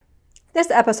This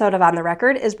episode of On the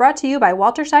Record is brought to you by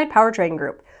Walterside Powertrain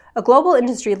Group, a global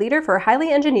industry leader for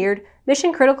highly engineered,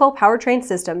 mission-critical powertrain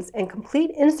systems and complete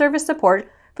in-service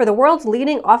support for the world's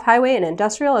leading off-highway and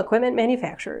industrial equipment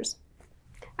manufacturers.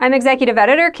 I'm Executive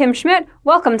Editor Kim Schmidt.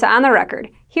 Welcome to On the Record.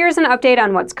 Here's an update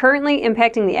on what's currently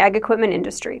impacting the ag equipment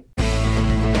industry.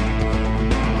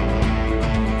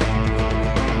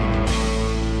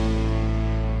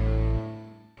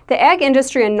 The ag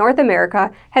industry in North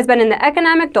America has been in the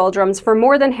economic doldrums for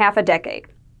more than half a decade.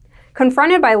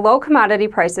 Confronted by low commodity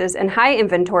prices and high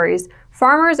inventories,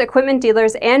 farmers, equipment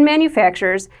dealers, and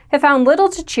manufacturers have found little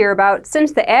to cheer about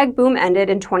since the ag boom ended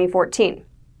in 2014.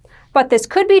 But this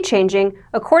could be changing,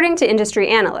 according to industry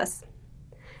analysts.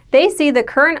 They see the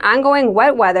current ongoing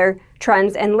wet weather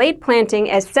trends and late planting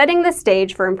as setting the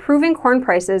stage for improving corn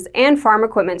prices and farm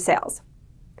equipment sales.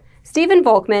 Stephen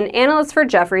Volkmann, analyst for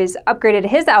Jefferies, upgraded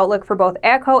his outlook for both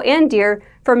AGCO and Deere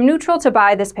from neutral to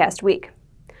buy this past week.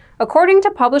 According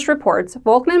to published reports,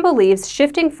 Volkmann believes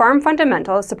shifting farm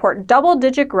fundamentals support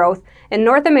double-digit growth in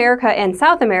North America and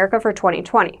South America for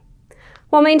 2020.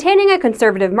 While maintaining a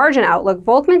conservative margin outlook,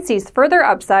 Volkmann sees further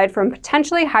upside from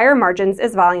potentially higher margins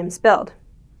as volumes build.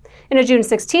 In a June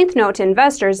 16th note to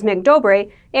investors, Mig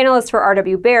Dobre, analyst for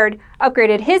R.W. Baird,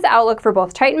 upgraded his outlook for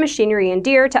both Titan Machinery and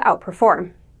Deere to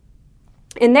outperform.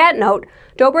 In that note,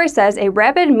 Dobre says a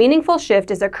rapid, meaningful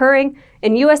shift is occurring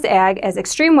in U.S. ag as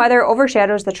extreme weather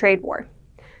overshadows the trade war.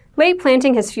 Late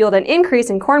planting has fueled an increase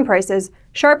in corn prices,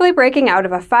 sharply breaking out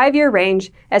of a 5-year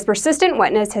range as persistent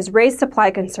wetness has raised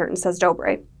supply concerns, says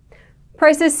Dobre.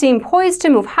 Prices seem poised to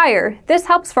move higher. This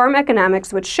helps farm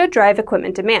economics, which should drive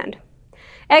equipment demand.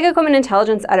 Ag Equipment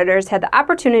Intelligence editors had the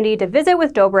opportunity to visit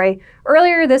with Dobre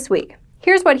earlier this week.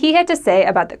 Here's what he had to say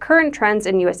about the current trends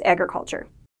in U.S. agriculture.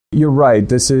 You're right.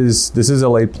 This is a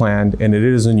late plant, and it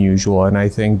is unusual. And I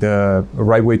think the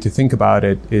right way to think about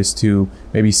it is to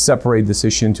maybe separate this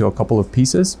issue into a couple of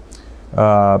pieces.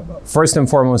 First and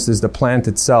foremost is the plant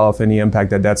itself and the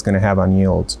impact that that's going to have on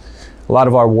yields. A lot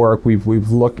of our work, we've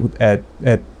looked at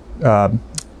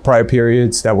prior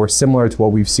periods that were similar to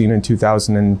what we've seen in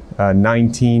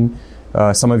 2019.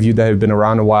 Some of you that have been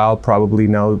around a while probably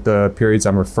know the periods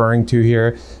I'm referring to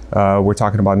here. We're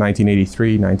talking about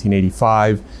 1983,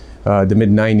 1985. The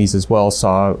mid-90s as well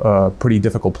saw a pretty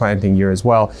difficult planting year as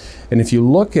well. And if you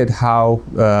look at how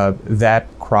that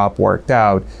crop worked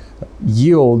out,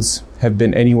 yields have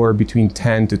been anywhere between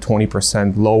 10 to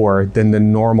 20% lower than the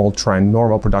normal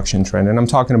production trend. And I'm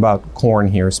talking about corn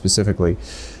here specifically.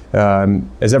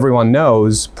 As everyone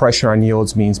knows, pressure on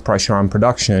yields means pressure on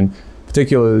production,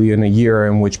 particularly in a year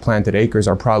in which planted acres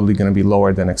are probably going to be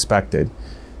lower than expected.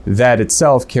 That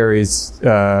itself carries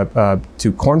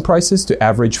to corn prices, to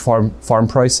average farm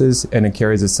prices, and it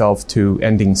carries itself to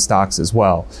ending stocks as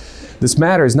well. This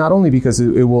matters not only because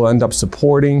it will end up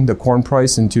supporting the corn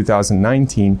price in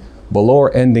 2019, but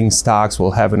lower ending stocks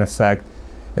will have an effect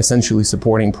essentially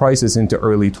supporting prices into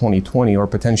early 2020 or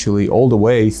potentially all the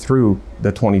way through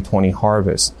the 2020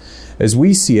 harvest. As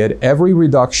we see it, every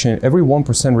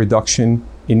 1% reduction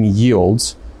in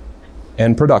yields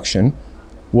and production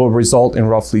will result in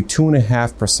roughly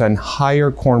 2.5%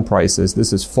 higher corn prices.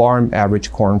 This is farm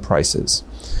average corn prices.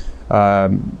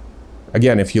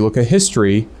 Again, if you look at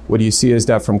history, what you see is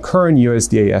that from current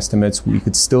USDA estimates, we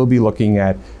could still be looking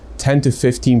at 10 to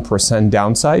 15%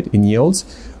 downside in yields,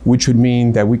 which would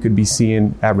mean that we could be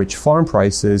seeing average farm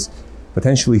prices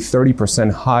potentially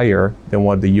 30% higher than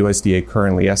what the USDA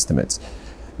currently estimates.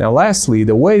 Now, lastly,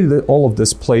 the way that all of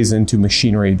this plays into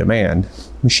machinery demand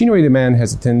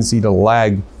has a tendency to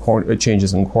lag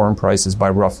changes in corn prices by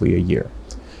roughly a year.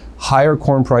 Higher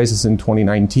corn prices in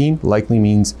 2019 likely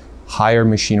means higher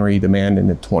machinery demand in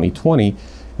 2020.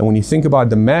 And when you think about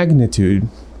the magnitude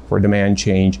for demand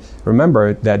change,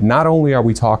 remember that not only are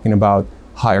we talking about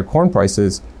higher corn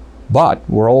prices, but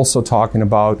we're also talking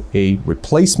about a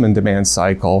replacement demand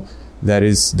cycle that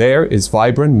is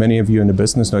vibrant. Many of you in the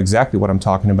business know exactly what I'm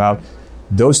talking about.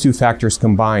 Those two factors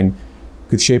combined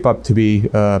could shape up to be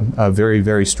a very,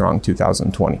 very strong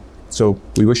 2020. So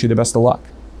we wish you the best of luck.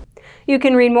 You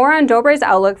can read more on Dobre's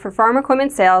outlook for farm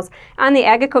equipment sales on the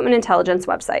Ag Equipment Intelligence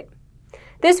website.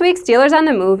 This week's dealers on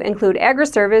the move include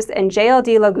Agriservice and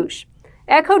JLD LaGouche.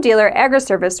 AGCO dealer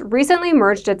Agriservice recently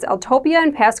merged its Altopia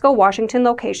and Pasco, Washington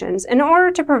locations in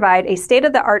order to provide a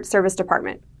state-of-the-art service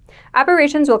department.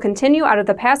 Operations will continue out of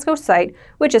the Pasco site,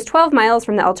 which is 12 miles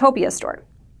from the Altopia store.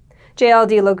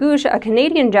 JLD LaGouche, a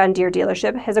Canadian John Deere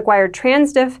dealership, has acquired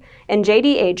Transdiff and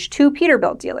JDH, two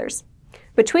Peterbilt dealers.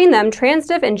 Between them,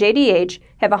 Transdiff and JDH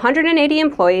have 180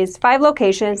 employees, 5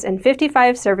 locations, and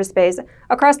 55 service bays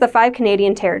across the 5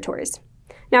 Canadian territories.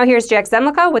 Now here's Jack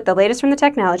Zemlicka with the latest from the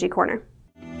Technology Corner.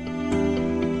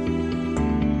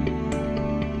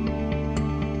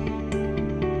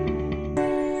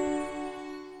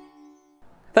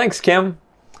 Thanks, Kim.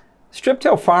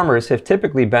 Strip-till farmers have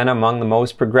typically been among the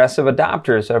most progressive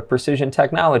adopters of precision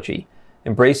technology,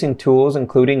 embracing tools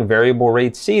including variable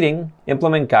rate seeding,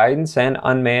 implement guidance, and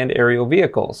unmanned aerial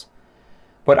vehicles.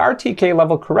 But RTK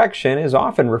level correction is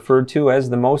often referred to as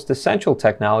the most essential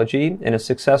technology in a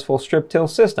successful strip-till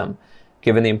system,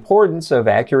 given the importance of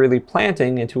accurately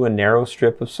planting into a narrow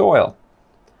strip of soil.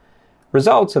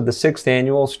 Results of the 6th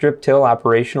Annual Strip-till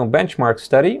Operational Benchmark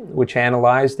Study, which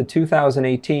analyzed the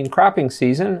 2018 cropping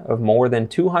season of more than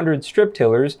 200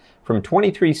 strip-tillers from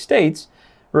 23 states,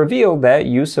 revealed that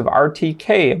use of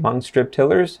RTK among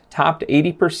strip-tillers topped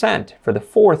 80% for the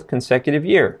 4th consecutive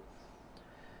year.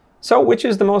 So, which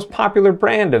is the most popular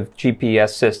brand of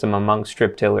GPS system among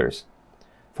strip-tillers?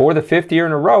 For the 5th year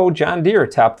in a row, John Deere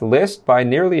topped the list by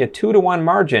nearly a 2-to-1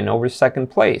 margin over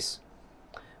second place.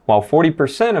 While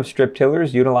 40% of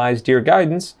strip-tillers utilize Deere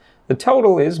guidance, the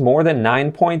total is more than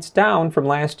 9 points down from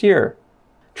last year.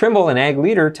 Trimble and Ag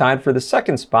Leader tied for the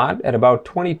second spot at about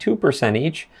 22%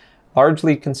 each,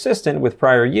 largely consistent with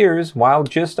prior years, while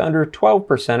just under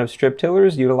 12% of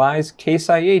strip-tillers utilize Case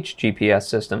IH GPS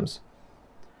systems.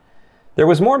 There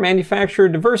was more manufacturer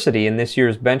diversity in this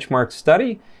year's benchmark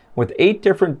study, with 8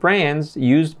 different brands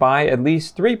used by at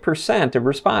least 3% of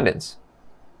respondents.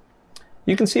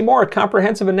 You can see more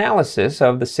comprehensive analysis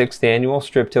of the 6th Annual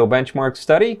Strip-till Benchmark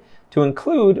Study, to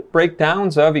include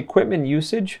breakdowns of equipment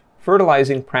usage,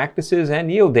 fertilizing practices, and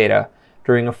yield data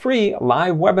during a free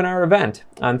live webinar event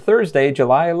on Thursday,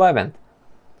 July 11th.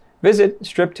 Visit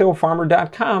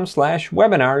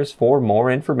striptillfarmer.com/webinars for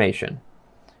more information.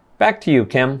 Back to you,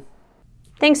 Kim.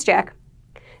 Thanks, Jack.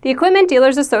 The Equipment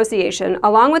Dealers Association,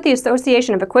 along with the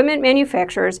Association of Equipment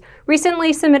Manufacturers,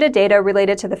 recently submitted data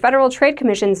related to the Federal Trade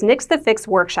Commission's Nix the Fix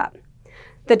workshop.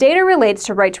 The data relates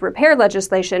to right to repair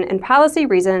legislation and policy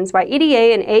reasons why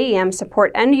EDA and AEM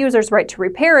support end users' right to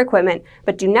repair equipment,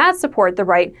 but do not support the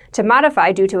right to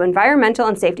modify due to environmental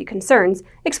and safety concerns,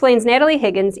 explains Natalie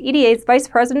Higgins, EDA's Vice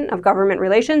President of Government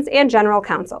Relations and General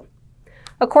Counsel.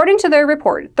 According to their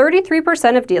report,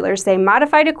 33% of dealers say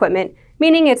modified equipment,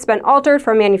 meaning it's been altered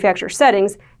from manufacturer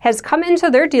settings, has come into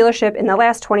their dealership in the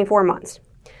last 24 months.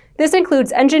 This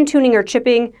includes engine tuning or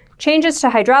chipping, changes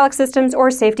to hydraulic systems, or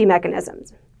safety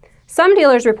mechanisms. Some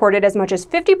dealers reported as much as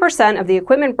 50% of the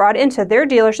equipment brought into their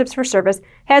dealerships for service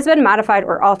has been modified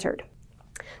or altered.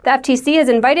 The FTC has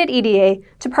invited EDA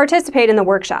to participate in the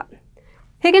workshop.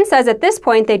 Higgins says at this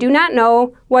point they do not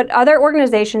know what other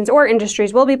organizations or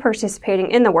industries will be participating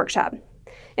in the workshop.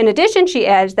 In addition, she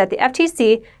adds that the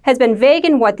FTC has been vague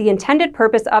in what the intended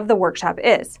purpose of the workshop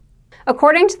is.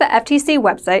 According to the FTC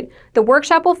website, the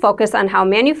workshop will focus on how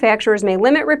manufacturers may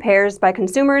limit repairs by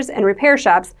consumers and repair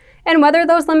shops, and whether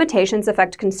those limitations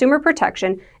affect consumer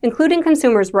protection, including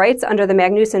consumers' rights under the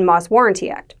Magnuson-Moss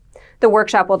Warranty Act. The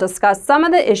workshop will discuss some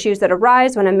of the issues that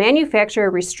arise when a manufacturer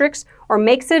restricts or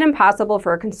makes it impossible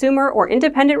for a consumer or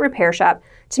independent repair shop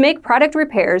to make product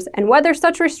repairs, and whether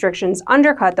such restrictions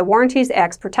undercut the Warranties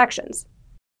Act's protections.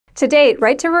 To date,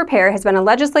 right to repair has been a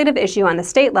legislative issue on the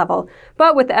state level,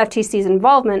 but with the FTC's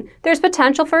involvement, there's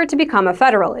potential for it to become a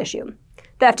federal issue.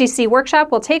 The FTC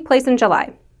workshop will take place in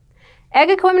July. Ag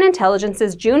Equipment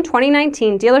Intelligence's June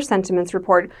 2019 Dealer Sentiments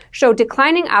Report showed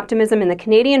declining optimism in the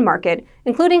Canadian market,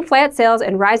 including flat sales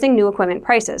and rising new equipment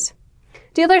prices.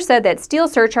 Dealers said that steel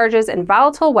surcharges and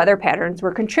volatile weather patterns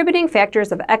were contributing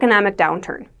factors of economic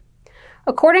downturn.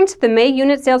 According to the May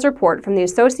unit sales report from the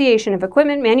Association of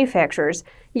Equipment Manufacturers,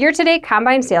 year-to-date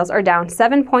combine sales are down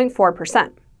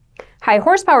 7.4%. High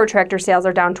horsepower tractor sales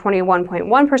are down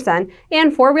 21.1%,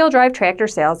 and four-wheel drive tractor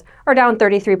sales are down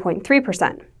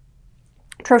 33.3%.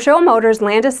 Trochel Motors'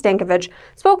 Landis Stankovic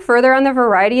spoke further on the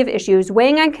variety of issues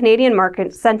weighing on Canadian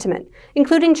market sentiment,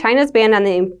 including China's ban on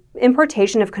the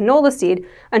importation of canola seed,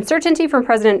 uncertainty from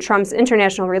President Trump's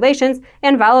international relations,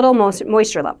 and volatile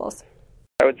moisture levels.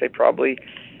 I would say probably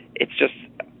it's just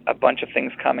a bunch of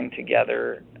things coming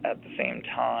together at the same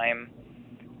time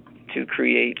to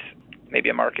create maybe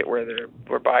a market where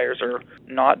buyers are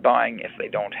not buying if they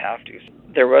don't have to.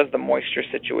 There was the moisture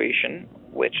situation,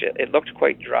 which it looked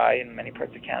quite dry in many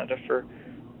parts of Canada for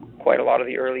quite a lot of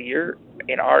the early year.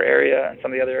 In our area and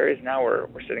some of the other areas now, we're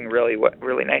sitting really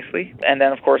nicely. And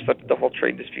then, of course, the whole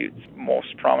trade disputes,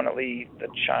 most prominently the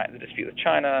dispute with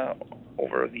China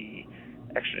over the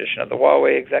extradition of the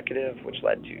Huawei executive, which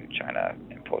led to China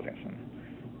imposing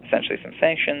essentially some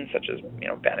sanctions, such as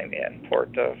banning the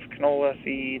import of canola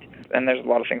seed. And there's a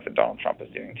lot of things that Donald Trump is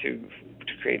doing to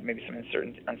create maybe some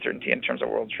uncertainty in terms of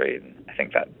world trade. And I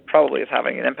think that probably is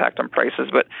having an impact on prices.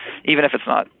 But even if it's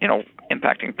not,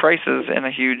 impacting prices in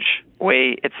a huge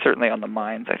way, it's certainly on the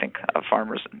minds, I think, of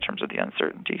farmers in terms of the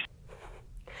uncertainties.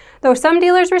 Though some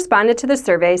dealers responded to the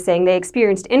survey saying they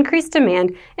experienced increased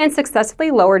demand and successfully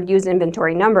lowered used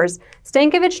inventory numbers,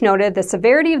 Stankiewicz noted the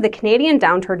severity of the Canadian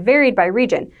downturn varied by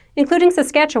region, including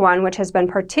Saskatchewan, which has been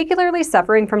particularly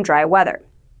suffering from dry weather.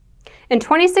 In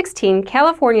 2016,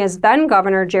 California's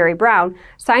then-Governor Jerry Brown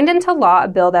signed into law a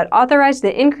bill that authorized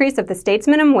the increase of the state's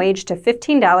minimum wage to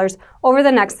 $15 over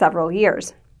the next several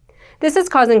years. This is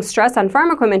causing stress on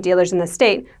farm equipment dealers in the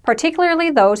state,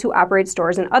 particularly those who operate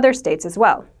stores in other states as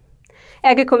well.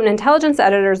 Ag Equipment Intelligence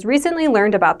editors recently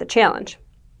learned about the challenge.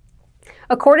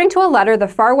 According to a letter the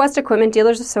Far West Equipment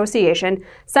Dealers Association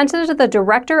sent to the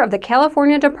director of the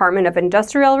California Department of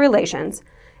Industrial Relations,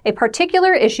 a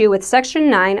particular issue with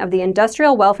Section 9 of the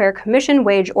Industrial Welfare Commission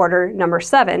Wage Order No.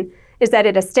 7 is that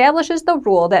it establishes the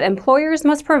rule that employers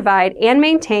must provide and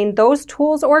maintain those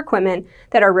tools or equipment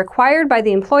that are required by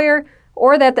the employer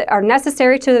or that are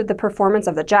necessary to the performance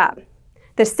of the job.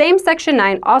 The same Section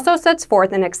 9 also sets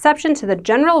forth an exception to the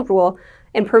general rule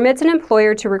and permits an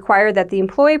employer to require that the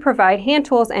employee provide hand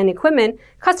tools and equipment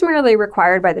customarily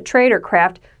required by the trade or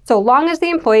craft so long as the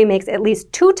employee makes at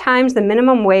least 2 times the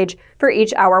minimum wage for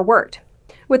each hour worked.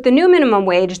 With the new minimum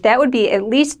wage, that would be at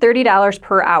least $30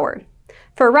 per hour.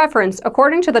 For reference,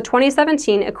 according to the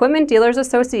 2017 Equipment Dealers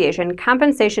Association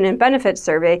Compensation and Benefits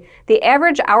Survey, the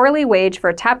average hourly wage for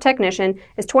a top technician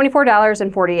is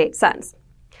 $24.48.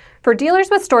 For dealers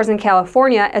with stores in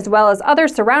California, as well as other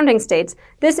surrounding states,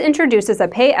 this introduces a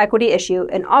pay equity issue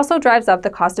and also drives up the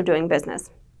cost of doing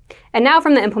business. And now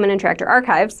from the Implement and Tractor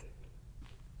Archives.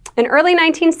 In early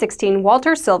 1916,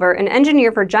 Walter Silver, an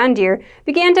engineer for John Deere,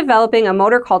 began developing a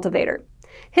motor cultivator.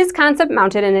 His concept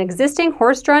mounted an existing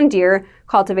horse-drawn Deere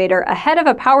cultivator ahead of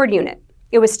a powered unit.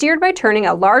 It was steered by turning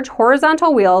a large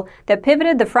horizontal wheel that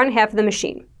pivoted the front half of the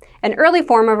machine, an early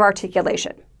form of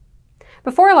articulation.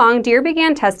 Before long, Deere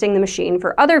began testing the machine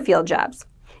for other field jobs.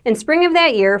 In spring of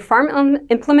that year, Farm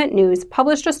Implement News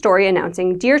published a story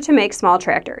announcing Deere to make small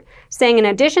tractor, saying in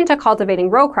addition to cultivating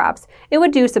row crops, it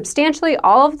would do substantially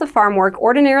all of the farm work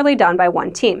ordinarily done by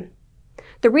one team.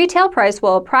 The retail price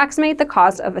will approximate the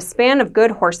cost of a span of good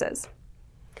horses.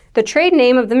 The trade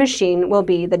name of the machine will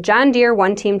be the John Deere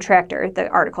One-Team Tractor, the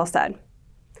article said.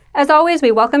 As always,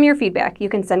 we welcome your feedback. You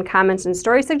can send comments and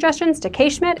story suggestions to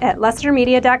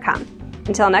kschmidt@lessitermedia.com.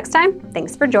 Until next time,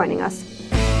 thanks for joining us.